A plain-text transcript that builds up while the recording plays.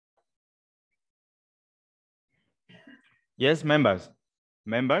Yes, members.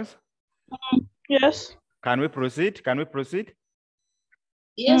 Members? Yes. Can we proceed? Can we proceed?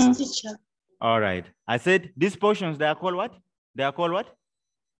 Yes, teacher. All right. I said these portions, they are called what? They are called what?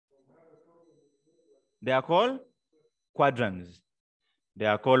 They are called quadrants. They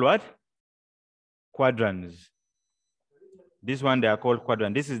are called what? Quadrants. This one, they are called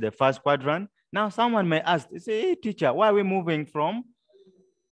quadrant. This is the first quadrant. Now, someone may ask, say, hey, teacher, why are we moving from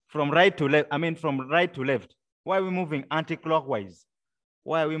right to left? I mean, from right to left. Why are we moving anti-clockwise?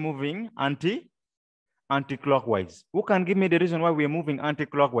 Why are we moving anti-clockwise? Who can give me the reason why we're moving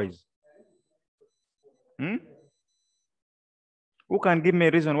anti-clockwise? Who can give me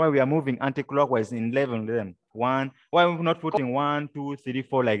a reason why we are moving anti-clockwise in leveling them? One, why are we not putting 1, 2, 3,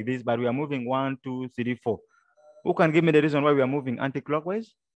 4 like this, but we are moving 1, 2, 3, 4? Who can give me the reason why we are moving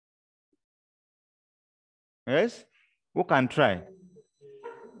anti-clockwise? Yes? Who can try?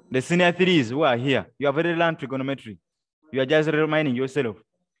 The senior threes who are here, you have already learned trigonometry. You are just reminding yourself.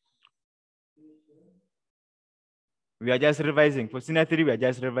 We are just revising. For senior three, we are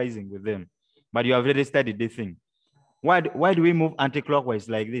just revising with them. But you have already studied this thing. Why do we move anti-clockwise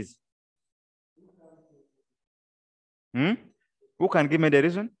like this? Who can give me the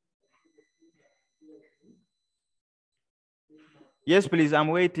reason? Yes, please, I'm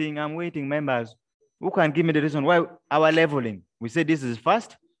waiting, members. Who can give me the reason why our leveling? We say this is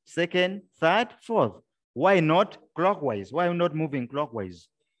first, second, third, fourth. Why not clockwise? Why are we not moving clockwise?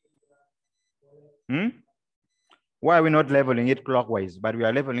 Why are we not leveling it clockwise, but we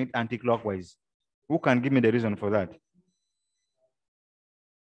are leveling it anti-clockwise? Who can give me the reason for that?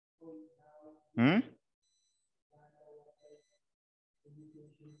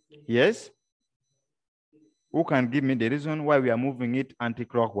 Yes? Who can give me the reason why we are moving it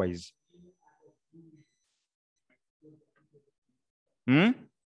anti-clockwise?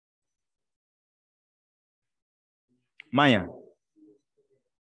 Maya.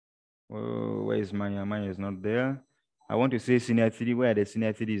 Oh, where is Maya? Maya is not there. I want to say senior three. Where are the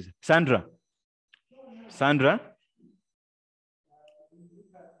senior threes? Sandra. Sandra.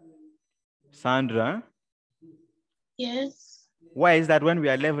 Sandra. Yes. Why is that when we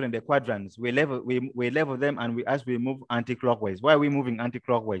are leveling the quadrants, we level them and as we move anti-clockwise? Why are we moving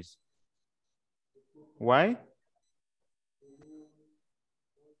anti-clockwise? Why?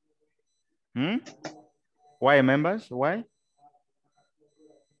 Why, members? Why?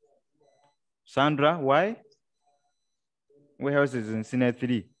 Sandra, why? Where else is in senior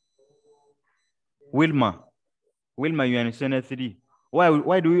 3? Wilma, you are in senior 3.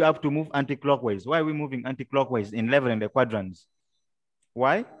 Why do we have to move anti-clockwise? Why are we moving anti-clockwise in leveling the quadrants?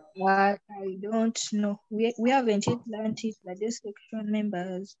 Why? I don't know. We haven't yet learned it by this section,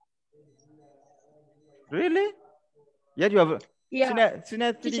 members. Really? Yet you have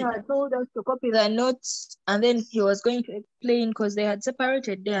senior 3. Teacher told us to copy the notes, and then he was going to explain because they had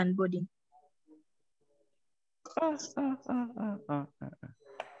separated day and body.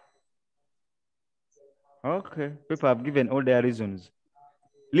 Okay, people have given all their reasons.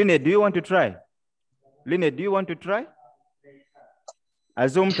 Lynette, do you want to try? Lynette, do you want to try?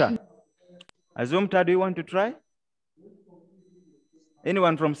 Azumta, do you want to try?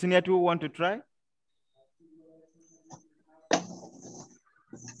 Anyone from senior 2 want to try?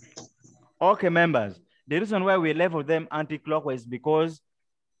 Okay, members. The reason why we level them anti-clockwise because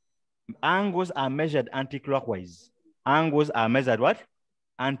angles are measured anti-clockwise. Angles are measured what?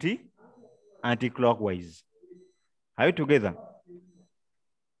 Anti-clockwise. Are we together?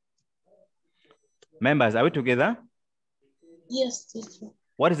 Members, are we together? Yes, teacher.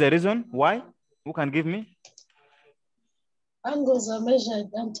 What is the reason? Why? Who can give me? Angles are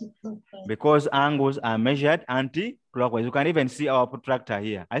measured anti-clockwise. Because angles are measured anti-clockwise. You can even see our protractor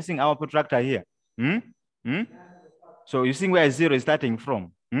here. I think our protractor here. So you see where 0 is starting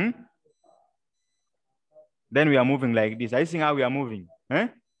from. Then we are moving like this. I think how we are moving.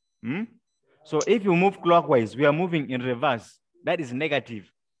 So if you move clockwise, we are moving in reverse. That is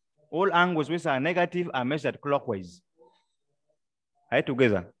negative. All angles which are negative are measured clockwise. Right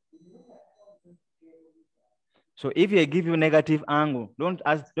together. So if I give you negative angle, don't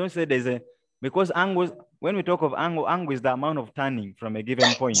say there's a, because angles, when we talk of angle is the amount of turning from a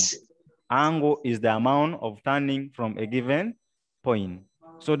given point. Angle is the amount of turning from a given point.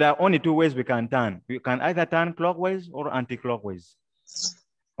 So there are only 2 ways we can turn. We can either turn clockwise or anti-clockwise.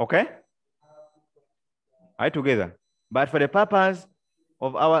 Okay? Right together. But for the purpose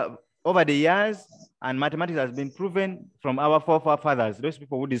of over the years, and mathematics has been proven from our forefathers, those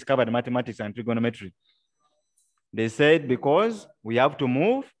people who discovered mathematics and trigonometry. They said because we have to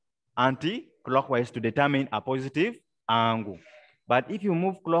move anti-clockwise to determine a positive angle. But if you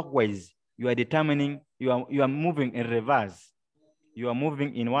move clockwise, you are determining, you are moving in reverse. You are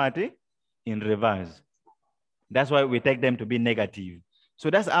moving in what? In reverse. That's why we take them to be negative. So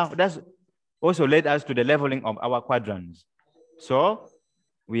that's also led us to the leveling of our quadrants. So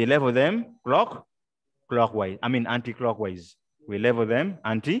we level them clockwise. I mean anti-clockwise. We level them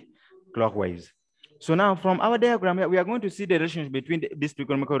anti-clockwise. So now from our diagram, we are going to see the relationship between these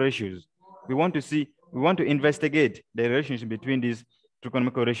trigonometric ratios. We want to investigate the relationship between these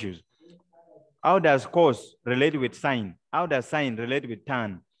trigonometric ratios. How does cos relate with sine? How does sine relate with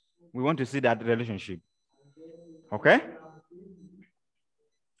tan? We want to see that relationship. Okay?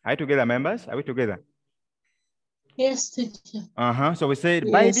 Are you together, members? Are we together? Yes, teacher. So we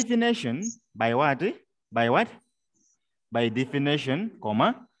said by definition, by what? By what? By definition,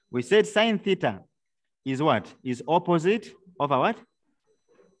 comma, we said sine theta is what? Is opposite over what?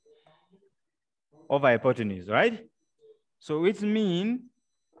 Over hypotenuse, right? So which means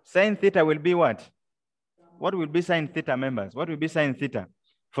sine theta will be what? What will be sine theta, members? What will be sine theta?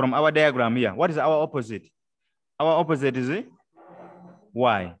 From our diagram here, what is our opposite? Our opposite is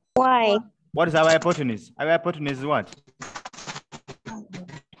y. Y. What is our hypotenuse? Our hypotenuse is what?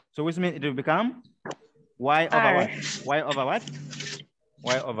 So which means it will become y over R. what? Y over what?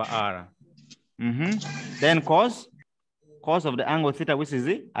 Y over r. Then cos of the angle theta, which is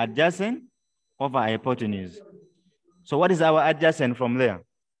the adjacent over hypotenuse. So what is our adjacent from there?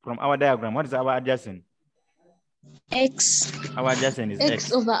 From our diagram, what is our adjacent? X. Our adjacent is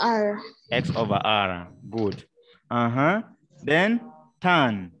X over R. X over R. Good. Then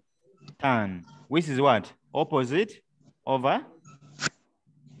tan, which is what? Opposite over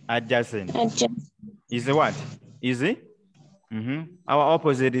adjacent. Is it what? Is it? Our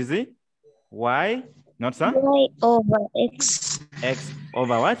opposite is it? Y, not so? Y over X. X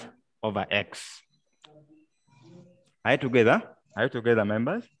over what? Over X. Are you together? Are you together,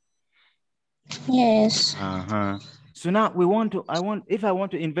 members? Yes. So now if I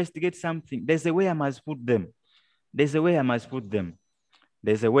want to investigate something, there's a way I must put them. There's a way I must put them.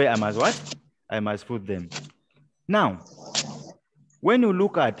 There's a way I must what? I must put them. Now, when you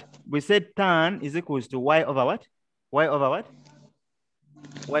look at, we said tan is equals to y over what? Y over what?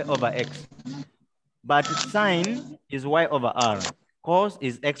 Y over x. But sine is y over r. Cos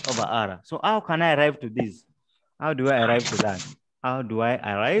is x over r. So how can I arrive to this? How do I arrive to that? How do I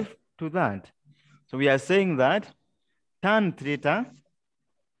arrive to that? So we are saying that tan theta,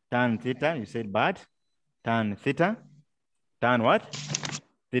 you said bad, tan theta, tan what?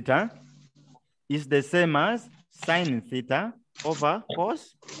 Theta is the same as sine theta over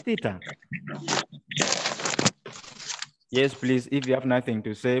cos theta. Yes, please, if you have nothing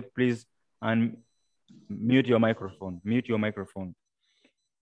to say, please mute your microphone. Mute your microphone.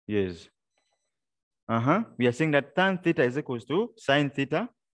 Yes. We are saying that tan theta is equals to sine theta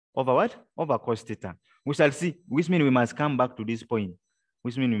over what? Over cos theta. We shall see, which means we must come back to this point.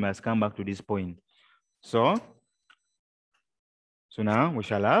 So now we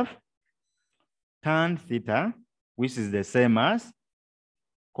shall have tan theta, which is the same as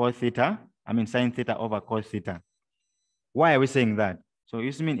cos theta, sine theta over cos theta. Why are we saying that? So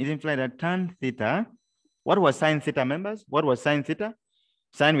it implies that tan theta, what was sine theta, members? What was sine theta?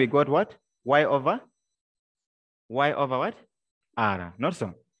 Sine, we got what? Y over what? R, not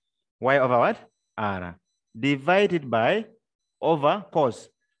so. Y over what? R. Divided by over cos.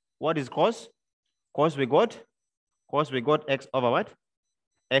 What is cos? Cos we got x over what?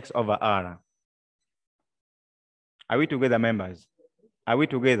 X over R. Are we together, members? Are we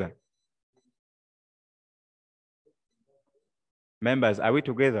together? Members, are we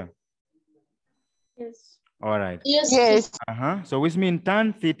together? Yes. All right. Yes. So which means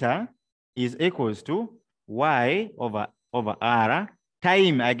tan theta is equals to y over r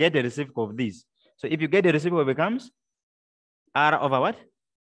time I get the reciprocal of this. So if you get the reciprocal, it becomes r over what?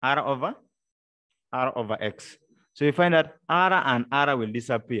 R over x. So you find that r and r will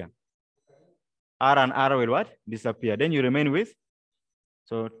disappear. R and r will what? Disappear. Then you remain with,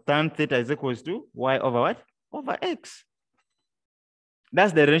 so tan theta is equals to y over what? Over x.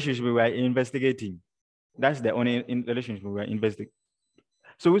 That's the relationship we are investigating. That's the only relationship we are investigating.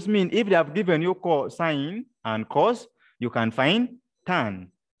 So which means if they have given you sine and cos, you can find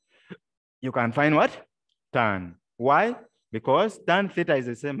tan. You can find what? Tan. Why? Because tan theta is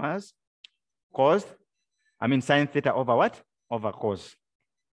the same as sine theta over what? Over cos.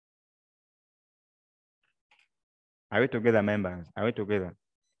 Are we together, members? Are we together?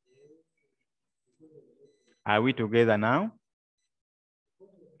 Are we together now?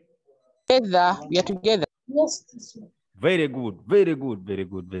 Together. We are together. Yes, teacher. Very good, very good, very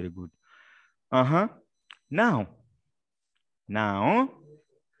good, very good. Now,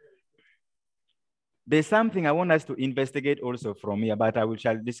 There's something I want us to investigate also from here, but I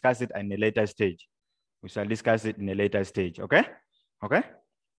shall discuss it in a later stage. We shall discuss it in a later stage, okay? Okay?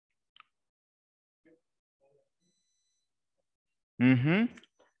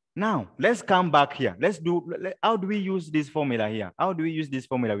 Now, let's come back here. How do we use this formula here? How do we use this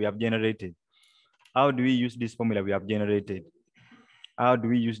formula we have generated? How do we use this formula we have generated? How do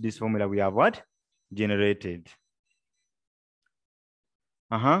we use this formula we have what? Generated.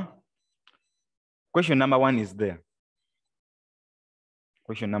 Question number 1 is there.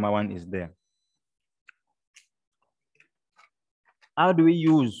 Question number 1 is there. How do we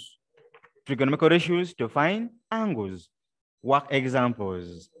use trigonometric ratios to find angles? Work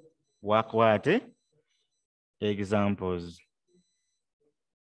examples. Work what? Examples.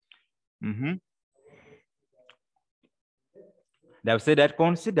 They have said that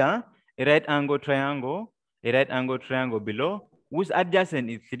consider a right angle triangle below whose adjacent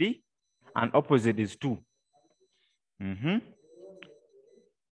is 3 and opposite is 2.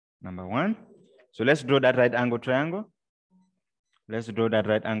 Number 1. So let's draw that right angle triangle. Let's draw that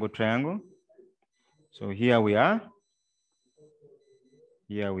right angle triangle. So here we are.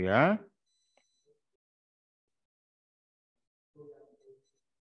 Here we are.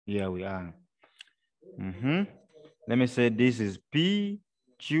 Here we are. Let me say this is P,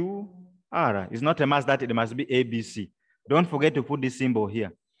 Q, R. It's not a must that it must be ABC. Don't forget to put this symbol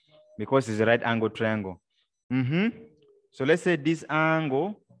here because it's a right angle triangle. So let's say this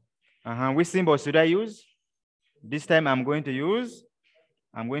angle. Which symbol should I use? This time I'm going to use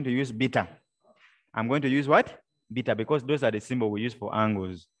beta. I'm going to use what? Beta, because those are the symbols we use for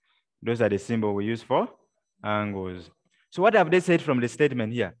angles. Those are the symbols we use for angles. So what have they said from the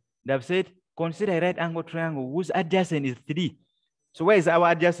statement here? They have said, consider a right angle triangle whose adjacent is 3. So where is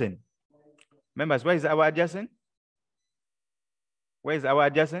our adjacent? Members, where is our adjacent? Where is our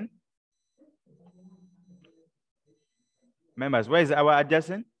adjacent? Members, where is our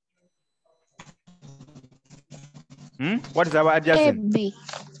adjacent? What is our adjacent? AB.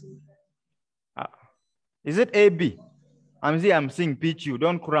 Is it AB? I'm seeing PQ.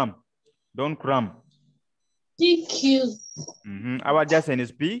 Don't cram. Don't cram. PQ. Our adjacent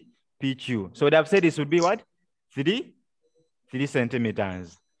is PQ. So they have said this would be what? 3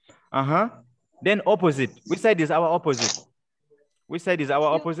 centimeters. Then opposite. Which side is our opposite? Which side is our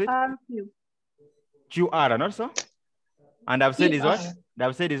opposite? QR, not so? And I've said is what?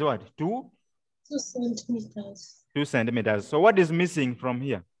 They've said is what? 2 centimeters. 2 centimeters. So what is missing from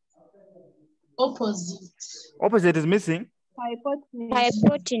here? Opposite. Opposite is missing?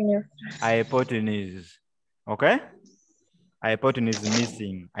 Hypotenuse. Hypotenuse. Okay? Hypotenuse is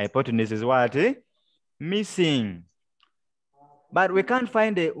missing. Hypotenuse is what? Missing. But we can't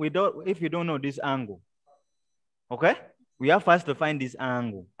find it if you don't know this angle. Okay? We have first to find this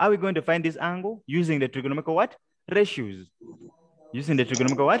angle. Are we going to find this angle? Using the trigonometric what? Ratios. Using the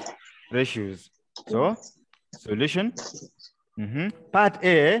trigonometric what? Ratios. So, solution. Part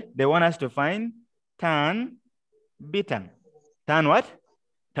A, they want us to find tan beta. Tan what?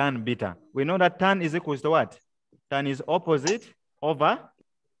 Tan beta. We know that tan is equals to what? Tan is opposite over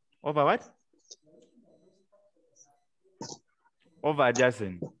what? Over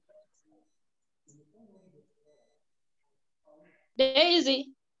adjacent.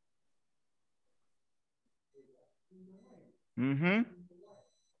 Daisy.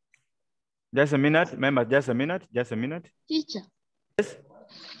 Just a minute, remember, just a minute. Teacher. Yes.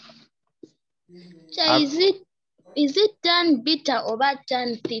 Is it tan beta over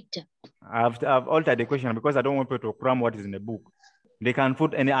tan theta? I've altered the question because I don't want people to cram what is in the book. They can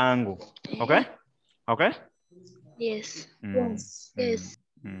put any angle. Okay? Okay? Yes. Yes.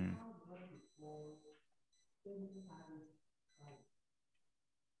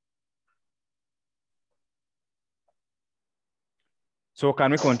 So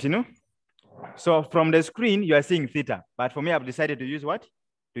can we continue? So from the screen, you are seeing theta, but for me, I've decided to use what?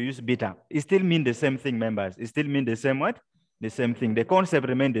 To use beta. It still means the same thing, members. It still means the same what? The same thing. The concept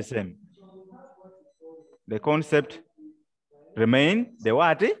remains the same. The concept remain the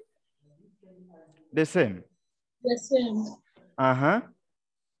what? The same. The same.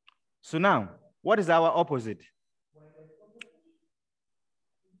 So now, what is our opposite?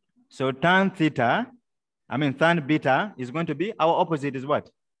 So tan beta is going to be, our opposite is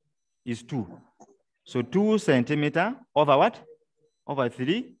what? Is 2. So 2 centimeter over what? Over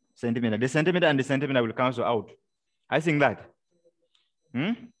 3 centimeter. The centimeter and the centimeter will cancel out. I think that.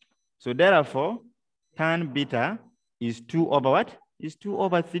 So therefore, tan beta is 2 over what? Is 2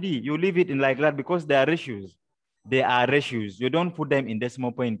 over 3. You leave it in like that because they are ratios. They are ratios. You don't put them in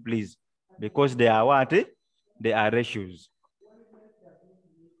decimal point, please. Because they are what? They are ratios.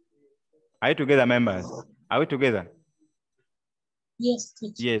 Are you together, members? Are we together? Yes,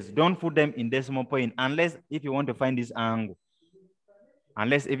 teacher. Yes, don't put them in decimal point unless if you want to find this angle.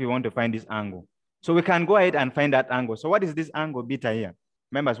 Unless if you want to find this angle. So we can go ahead and find that angle. So what is this angle beta here?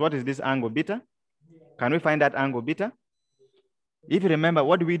 Members, what is this angle beta? Can we find that angle beta? If you remember,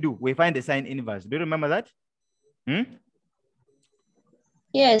 what do? We find the sine inverse. Do you remember that?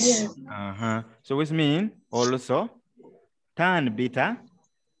 Yes. So which means also tan beta,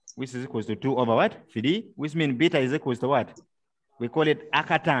 which is equals to 2 over what? 3, which means beta is equals to what? We call it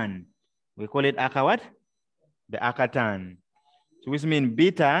arctan. We call it arca what? The arctan. So which means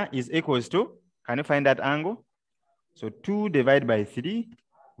beta is equals to, can you find that angle? So 2 divided by 3,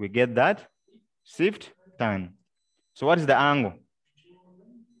 we get that, shift tan. So what is the angle?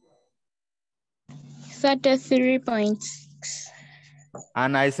 33.6.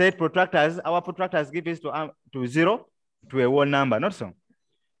 And I said protractors, our protractors give us to 0 to a whole number, not so.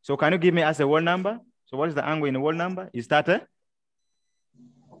 So can you give me as a whole number? So what is the angle in a whole number? You start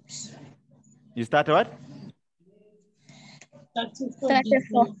what?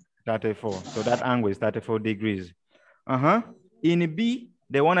 Thirty-four. 34. So that angle is 34 degrees. In B,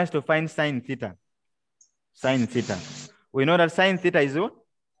 they want us to find sine theta. Sine theta. We know that sine theta is what?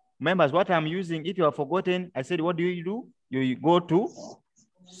 Members, what I'm using, if you have forgotten, I said, what do? You go to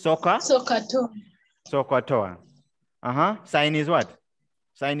SOHCAHTOA. Sine is what?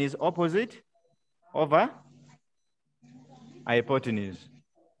 Sine is opposite over hypotenuse.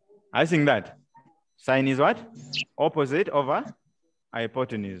 I think that. Sine is what? Opposite over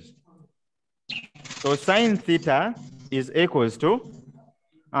hypotenuse. So sine theta is equals to,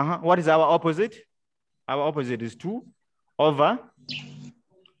 what is our opposite? Our opposite is 2 over,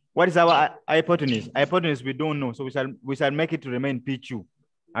 what is our hypotenuse? Hypotenuse we don't know, so we shall make it to remain PQ.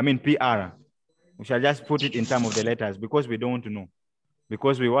 I mean PR. We shall just put it in terms of the letters because we don't want to know.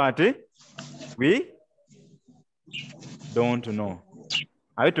 Because we what? We don't know.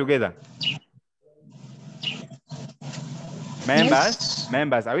 Are we together?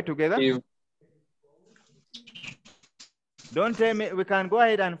 Members, are we together? Yeah. Don't tell me, we can go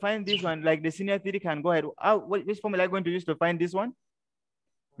ahead and find this one, like the senior theory can go ahead. Which formula are you going to use to find this one?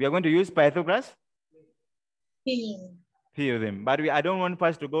 We are going to use Pythagoras? Theorem. But I don't want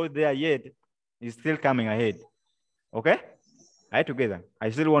us to go there yet. It's still coming ahead. Okay? Are you together? I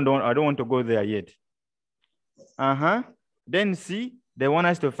don't want to go there yet. Then C, they want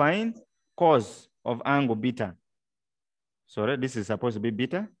us to find cos of angle beta. Sorry, this is supposed to be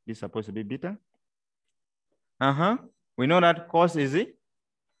beta. This is supposed to be beta. We know that cos is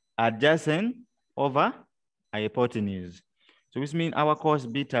adjacent over hypotenuse. So which means our cos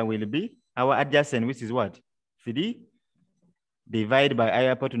beta will be our adjacent, which is what? 3 divided by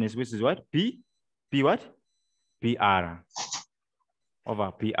hypotenuse, which is what? P what? PR.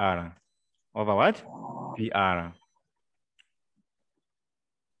 Over PR. Over what? PR.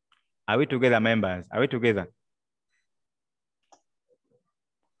 Are we together, members? Are we together?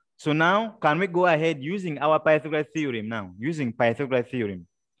 So now, can we go ahead using our Pythagoras theorem now? Using Pythagoras theorem.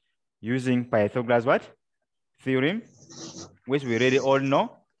 Using Pythagoras what? Theorem, which we already all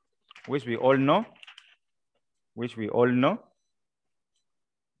know. Which we all know.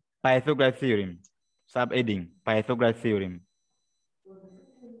 Pythagoras theorem. Subheading, Pythagoras theorem.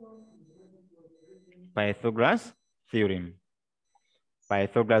 Pythagoras theorem.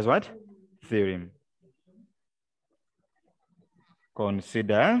 Pythagoras what? Theorem.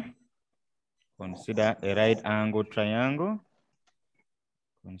 Consider a right angle triangle.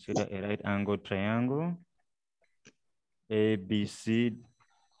 Consider a right angle triangle. ABC.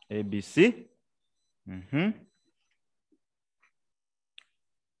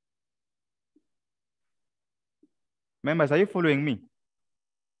 Members, are you following me?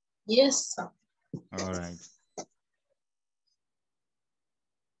 Yes, sir. All right.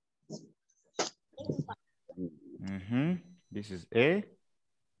 This is A,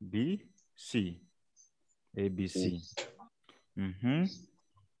 B, C. A, B, C.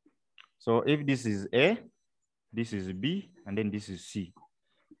 So if this is A, this is B, and then this is C.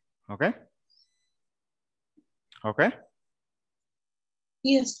 Okay? Okay?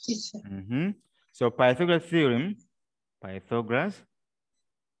 Yes, teacher. So Pythagoras theorem, Pythagoras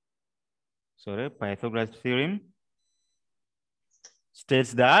theorem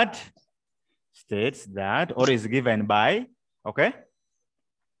states that, or is given by, okay,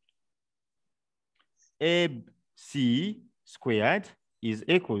 AC squared is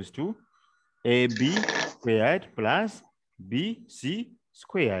equals to AB squared plus BC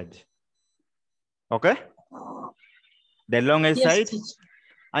squared. Okay? The longest side. Teacher.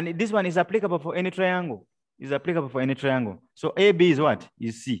 And this one is applicable for any triangle. Is applicable for any triangle. So AB is what?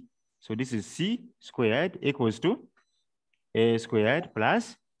 Is C. So this is C squared equals to A squared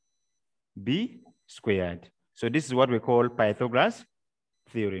plus B squared. So this is what we call Pythagoras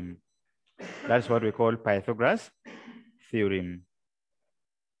theorem. That's what we call Pythagoras theorem.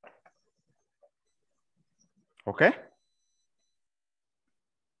 Okay?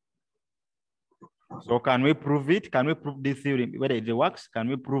 So can we prove it? Can we prove this theorem, whether it works? Can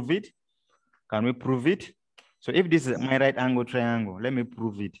we prove it? Can we prove it? So if this is my right angle triangle, let me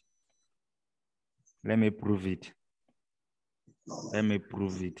prove it. Let me prove it. Let me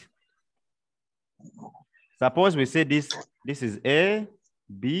prove it. Suppose we say this is A,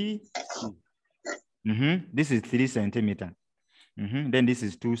 B, C. This is 3 centimeters. Then this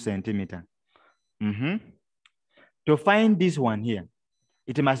is 2 centimeters. To find this one here,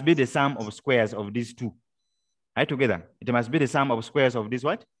 it must be the sum of squares of these two. Right, together. It must be the sum of squares of this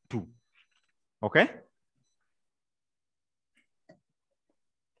what? 2. Okay?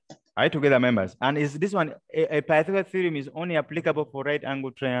 Are you together, members? And is this one, a Pythagoras theorem is only applicable for right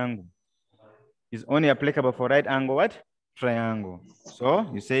angle triangle. Is only applicable for right angle what? Triangle. So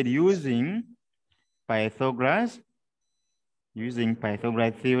you said using Pythagoras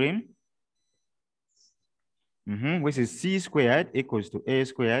theorem, which is C squared equals to A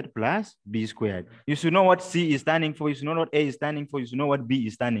squared plus B squared. You should know what C is standing for. You should know what A is standing for. You should know what B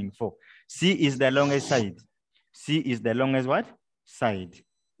is standing for. C is the longest side. C is the longest what? Side.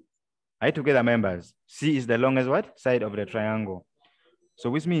 Are you together, members? C is the longest what? Side of the triangle. So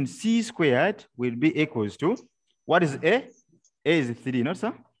which means C squared will be equals to, what is A? A is 3, not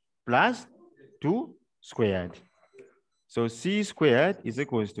so? Plus 2 squared. So C squared is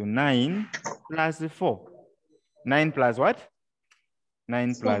equals to 9 plus 4. 9 plus what?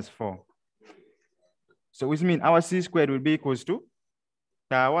 9 plus 4. So which means our C squared will be equals to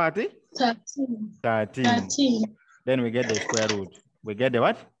 13. Then we get the square root. We get the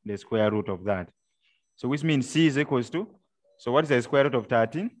what? The square root of that. So which means C is equals to, so what is the square root of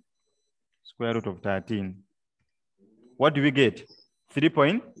 13? Square root of 13. What do we get?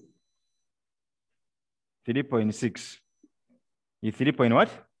 3.6. Is 3 point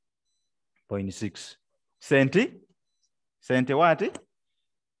what? 0.6. Centi what?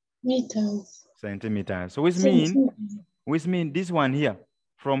 Meters. Centimeters. So which mean this one here,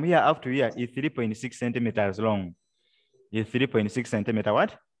 from here up to here is 3.6 centimeters long. Is 3.6 centimeter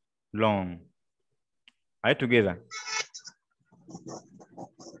what? Long. Are you together?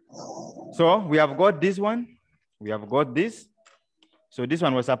 So we have got this one. We have got this. So this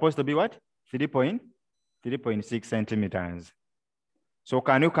one was supposed to be what? 3.6 centimeters. So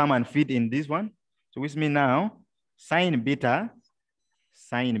can you come and fit in this one? So which means now sine beta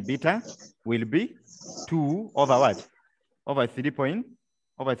will be 2 over what? Over 3 point,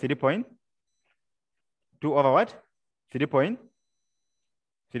 over 3 point, 2 over what?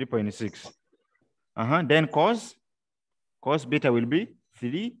 3.6. Then cos beta will be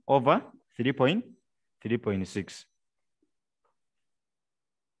 3 over 3.6.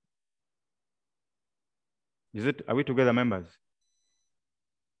 Is it, are we together, members?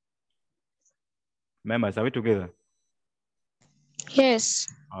 Members, are we together? Yes.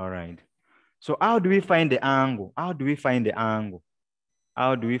 All right. So how do we find the angle? How do we find the angle?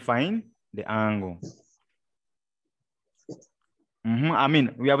 How do we find the angle? I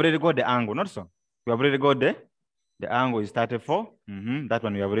mean, we have already got the angle, not so? We have already got the angle is 34. That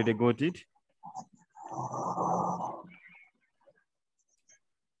one we have already got it.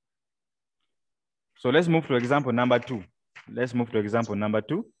 So let's move to example number 2. Let's move to example number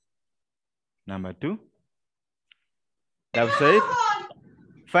 2. Number 2. I've said,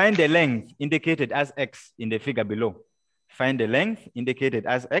 find the length indicated as X in the figure below. Find the length indicated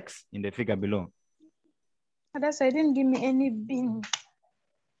as X in the figure below. That's why I didn't give me any bin.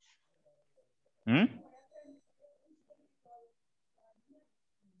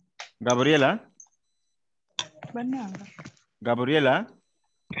 Gabriela? Banana. Gabriela?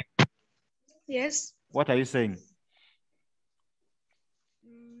 Yes. What are you saying?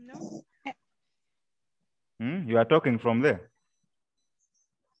 No. You are talking from there.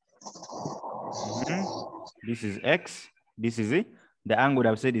 This is X. This is it. The angle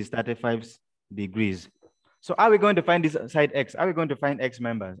I've said is 35 degrees. So are we going to find this side X? Are we going to find X,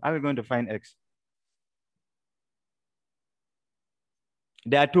 members? Are we going to find X?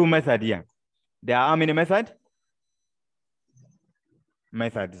 There are 2 methods here. There are how many methods?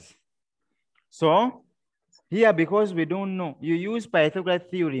 Methods. So here, because we don't know, you use Pythagoras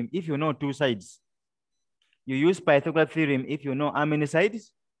theorem if you know 2 sides. You use Pythagoras theorem if you know how many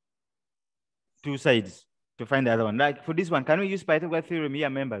sides? 2 sides to find the other one. Like for this one, can we use Pythagoras theorem here,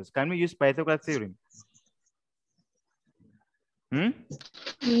 members? Can we use Pythagoras theorem? No.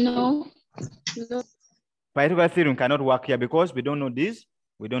 No. Pythagoras theorem cannot work here because we don't know this.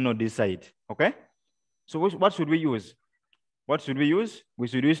 We don't know this side. Okay. So what should we use? What should we use? We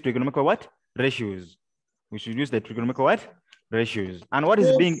should use trigonometric what? Ratios. We should use the trigonometric what? Ratios. And what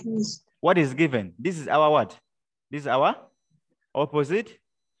is what is given? This is our what? This is our opposite.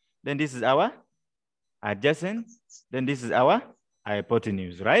 Then this is our adjacent. Then this is our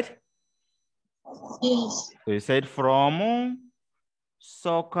hypotenuse, right? Yes. So you said from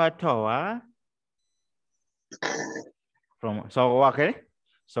Sokotoa. From so okay.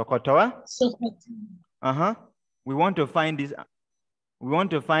 Sokotoa. We want to find this. We want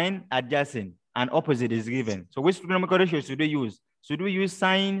to find adjacent and opposite is given. So which trigonometric ratio should we use? Should we use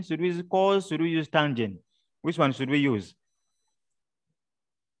sine? Should we use cos? Should we use tangent? Which one should we use?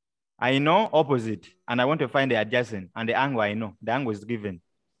 I know opposite and I want to find the adjacent, and the angle I know. The angle is given.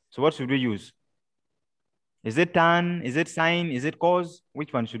 So what should we use? Is it tan? Is it sine? Is it cos?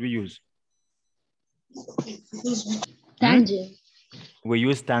 Which one should we use? Tangent. We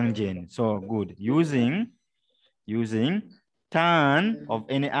use tangent. So good. Using tan of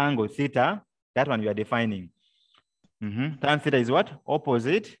any angle theta, that one we are defining. Tan theta is what?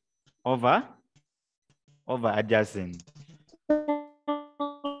 Opposite over adjacent.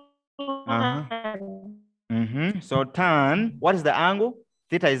 So tan, what is the angle?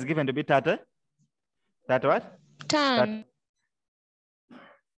 Theta is given to be 30. That what? Tan.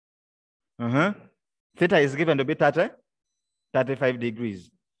 Theta is given to be 35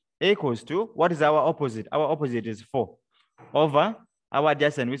 degrees. Equals to, what is our opposite? Our opposite is 4 over our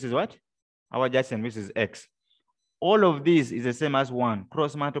adjacent, which is what? Our adjacent, which is x. All of this is the same as 1,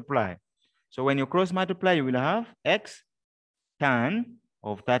 cross multiply. So when you cross multiply, you will have x tan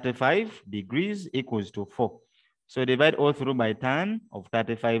of 35 degrees equals to 4. So divide all through by tan of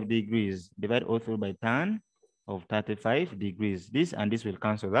 35 degrees. Divide all through by tan of 35 degrees. This and this will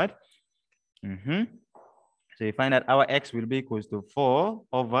cancel that. So you find that our x will be equals to 4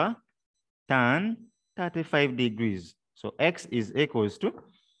 over tan 35 degrees. So x is equals to,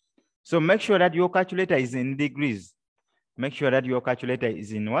 so make sure that your calculator is in degrees. Make sure that your calculator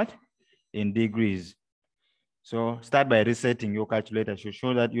is in what? In degrees. So start by resetting your calculator to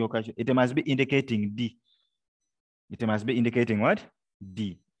show that your calculator, it must be indicating D. It must be indicating what?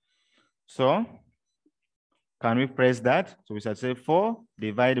 D. So can we press that? So we shall say 4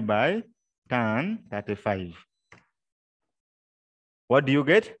 divided by tan 35. What do you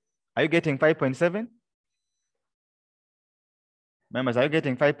get? Are you getting 5.7? Members, are you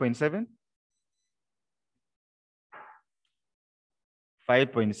getting 5.7?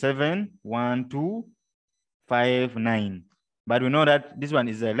 5.71259. But we know that this one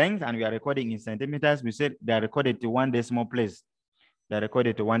is a length and we are recording in centimeters. We said they are recorded to 1 decimal place. They are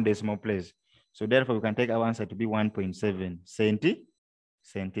recorded to 1 decimal place. So therefore we can take our answer to be 1.7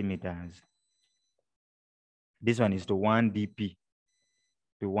 centimeters. This one is to 1 dp,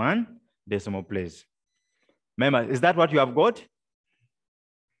 to 1 decimal place. Remember, is that what you have got?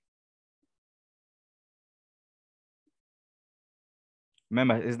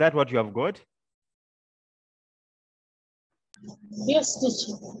 Remember, is that what you have got? Yes,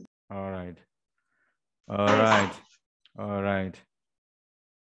 teacher. All right. All right. All right.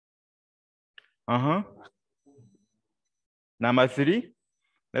 Number 3.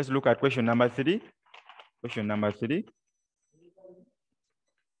 Let's look at question number 3. Question number 3.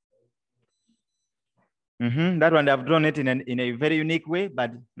 That one, they have drawn it in a very unique way,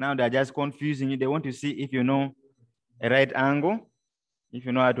 but now they're just confusing you. They want to see if you know a right angle, if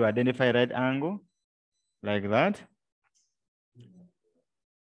you know how to identify right angle, like that.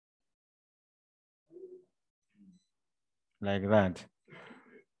 Like that.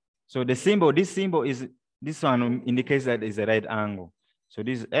 So the symbol, this symbol is, this one indicates that it's a right angle. So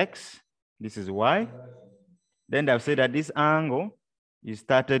this is X, this is Y. Then they've said that this angle is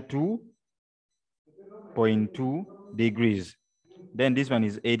 32.2 degrees. Then this one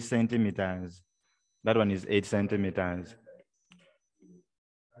is 8 centimeters. That one is 8 centimeters.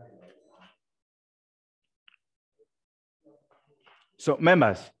 So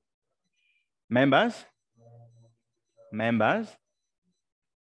members.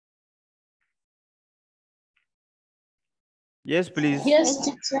 Yes, please. Yes,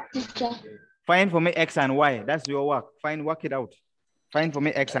 teacher. Find for me X and Y. That's your work. Work it out. Find for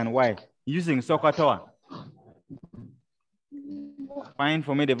me X and Y using Sokotoa. Find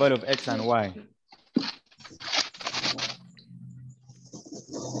for me the value of X and Y.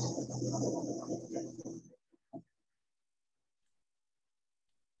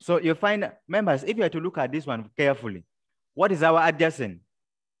 So you find, members, if you are to look at this one carefully, what is our adjacent?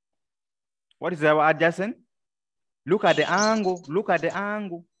 What is our adjacent? Look at the angle. Look at the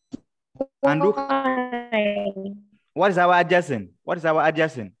angle. And look, what is our adjacent? What is our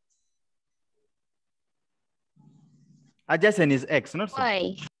adjacent? Adjacent is x, not so.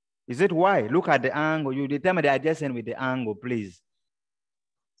 Y. Is it y? Look at the angle. You determine the adjacent with the angle, please.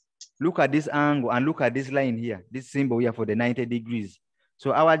 Look at this angle and look at this line here. This symbol here for the 90 degrees.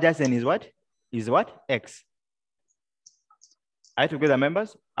 So our adjacent is what? Is what? X. Are you together,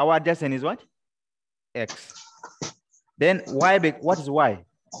 members? Our adjacent is what? X. Then y, what is y?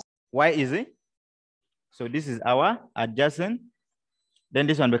 Y is it? So this is our adjacent. Then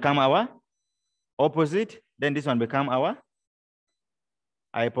this one become our opposite. Then this one become our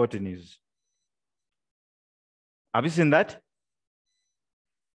hypotenuse. Have you seen that?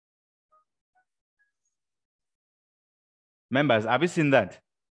 Members, have you seen that?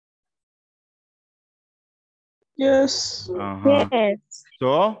 Yes. Yes.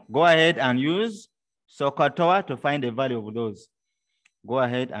 So go ahead and use SOHCAHTOA to find the value of those. Go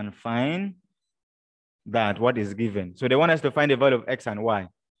ahead and find that what is given. So they want us to find the value of x and y.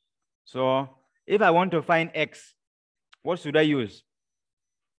 So if I want to find x, what should I use?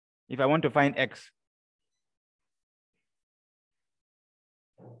 If I want to find x.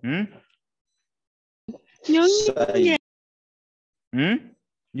 You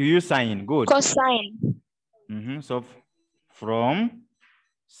use sine. Good. Cosine. So from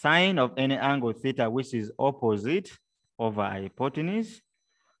sine of any angle theta, which is opposite over hypotenuse.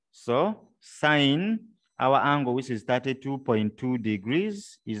 So sine our angle, which is 32.2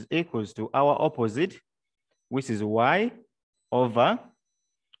 degrees, is equals to our opposite, which is y over.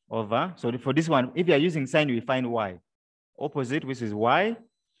 So for this one, if you are using sine, we find y. Opposite, which is y,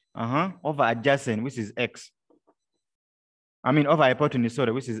 over adjacent, which is x. I mean, over hypotenuse,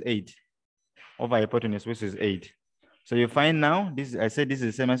 sorry, which is 8. Over hypotenuse, which is 8. So you find now, this I said this is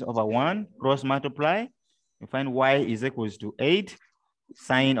the same as over 1, cross multiply. You find y is equals to 8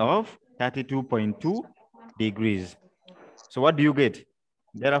 sine of 32.2 degrees. So what do you get?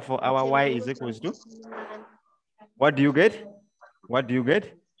 Therefore, our y is equals to, what do you get? What do you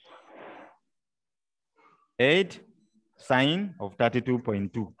get? 8 sine of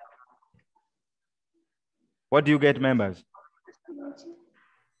 32.2. What do you get, members?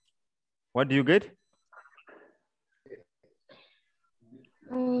 What do you get?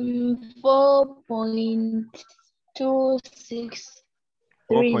 4.2630.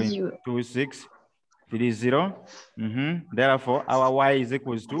 4.2630. Therefore, our y is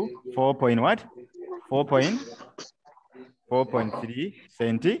equals to 4.3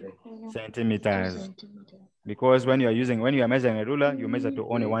 centimeters. Because when you are measuring a ruler, you measure to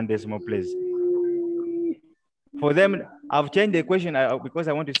only one decimal place. For them, I've changed the equation because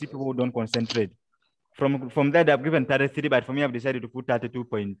I want to see people who don't concentrate. From that, I've given 33, but for me, I've decided to put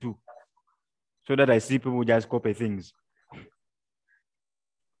 32.2 so that I see people who just copy things.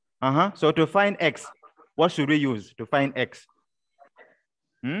 So to find x, what should we use to find x?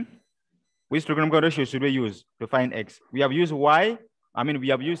 Which trigonometric ratio should we use to find x? We have used y. I mean, we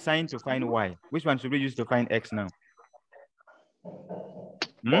have used sine to find y. Which one should we use to find x now?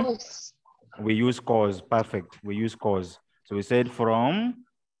 We use cos. Perfect. We use cos. So we said from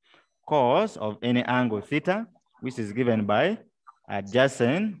cos of any angle theta, which is given by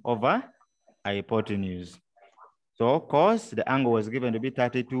adjacent over hypotenuse. So cos, the angle was given to be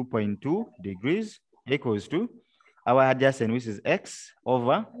 32.2 degrees equals to our adjacent, which is x,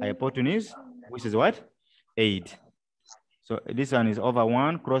 over hypotenuse, which is what? 8. So this one is over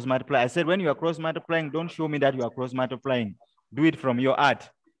 1, cross multiply. I said when you are cross multiplying, don't show me that you are cross multiplying. Do it from your art.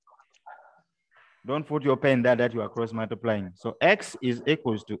 Don't put your pen there that you are cross multiplying. So x is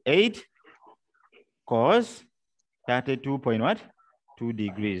equals to 8 cos 32.2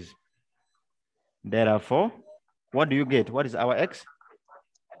 degrees. Therefore, what do you get? What is our x?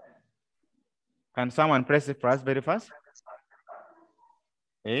 Can someone press it for us very fast?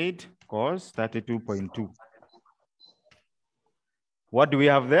 8 cos 32.2. What do we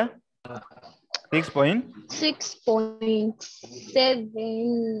have there?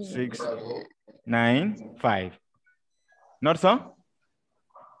 6.695. Not so?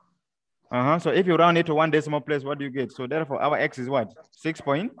 So if you round it to one decimal place, what do you get? So therefore, our x is what?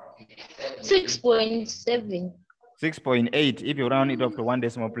 6.7. 6.8 if you round it up to one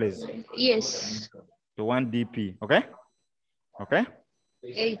decimal place. Yes. To 1 dp. Okay? Okay?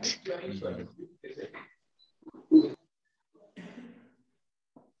 8.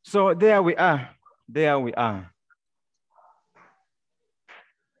 So there we are. There we are.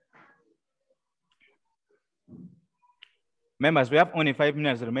 Members, we have only 5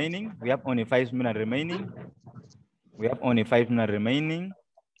 minutes remaining. We have only 5 minutes remaining. We have only 5 minutes remaining.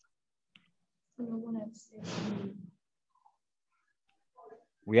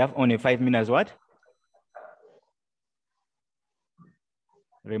 We have only 5 minutes what?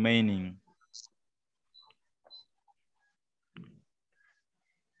 Remaining.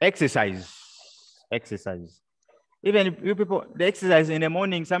 Exercise. Exercise. Even if you people, the exercise in the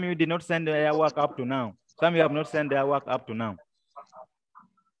morning, some of you did not send their work up to now. Some of you have not sent their work up to now.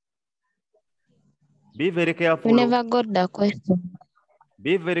 Be very careful. We never got the question.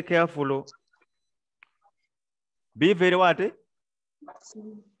 Be very careful. Be very what?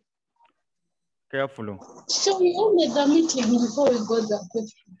 Careful. So we ended the meeting before we got the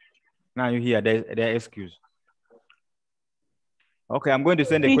question. Now you hear their excuse. Okay, I'm going to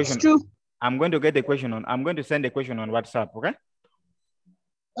send the It's question. true. I'm going to get the question on. I'm going to send the question on WhatsApp. Okay.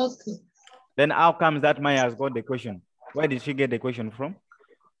 Okay. Then how comes that Maya has got the question? Where did she get the question from?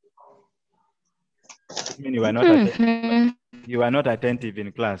 It means you are not attentive. You are not attentive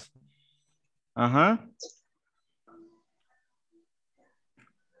in class.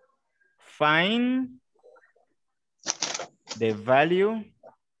 Find the value.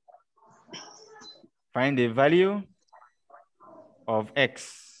 Find the value of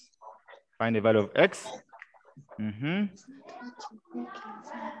x. Find the value of x.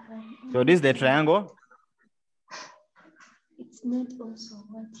 So this is the triangle. It's not also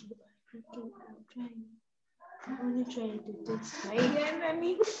what you are thinking. I'm only trying to text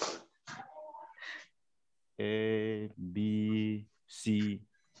A, B, C,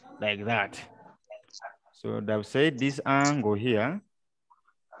 like that. So they've said this angle here,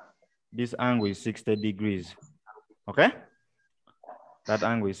 this angle is 60 degrees. Okay? That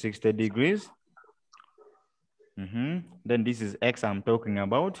angle is 60 degrees. Then this is X I'm talking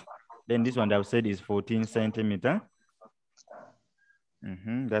about. Then this one they've said is 14 centimeter.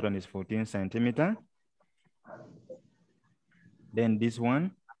 That one is 14 centimeter. Then this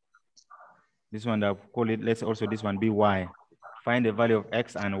one they'll call it, let's also this one be Y. Find the value of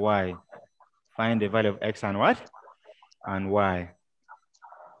X and Y. Find the value of X and what? And Y.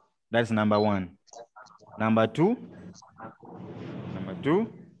 That's number one. Number two. Number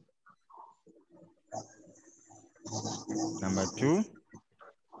two.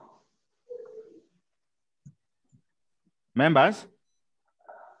 Members?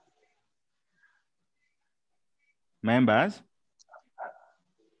 Members?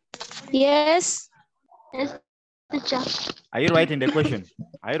 Yes. Yes, teacher. Are you writing the question?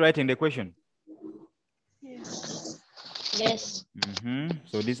 Are you writing the question? Yes.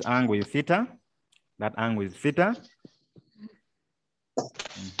 So this angle is theta. That angle is theta.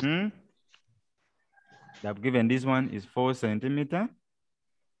 They've given this one is 4 centimeter.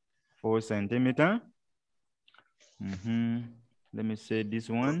 4 centimeter. Let me say this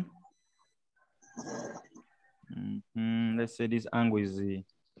one. Let's say this angle is the,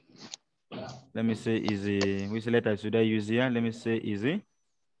 let me say is the, which letter should I use here? Let me say is the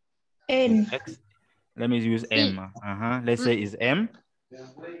N. X. Let me use M. Let's say is M.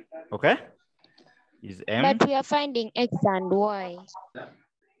 Okay? Is M. But we are finding X and Y.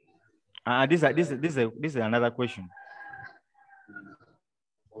 This is another question.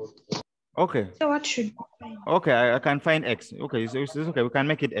 Okay. So what should we find? Okay, I can find X. Okay, so it's okay. We can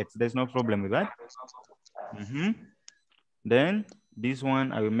make it X. There's no problem with that. Then this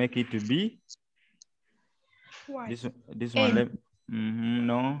one I will make it to be. Y. This one let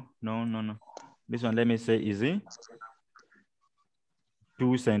no. This one let me say is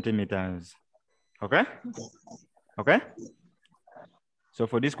 2 centimeters. Okay? Okay? So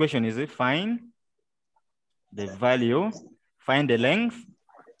for this question is find the value, find the length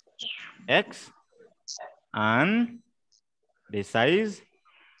X and the size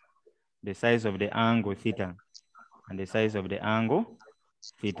of the angle theta and the size of the angle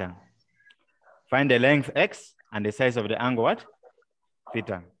theta. Find the length X and the size of the angle what?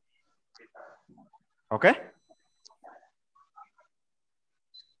 Theta. Okay?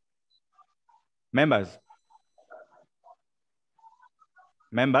 Members?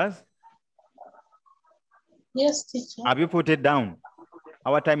 Yes, teacher. Have you put it down?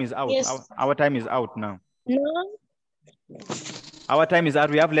 Our time is out. Yes. Our time is out now. No. Our time is out.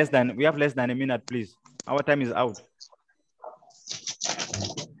 We have less than a minute, please. Our time is out.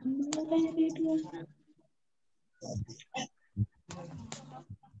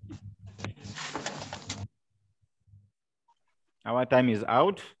 Our time is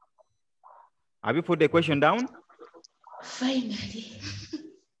out. Have you put the question down? Finally.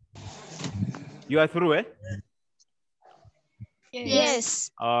 You are through, eh? Yes.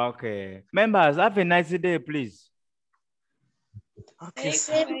 Okay. Members, have a nice day, please. Okay.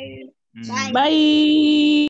 Bye. Bye.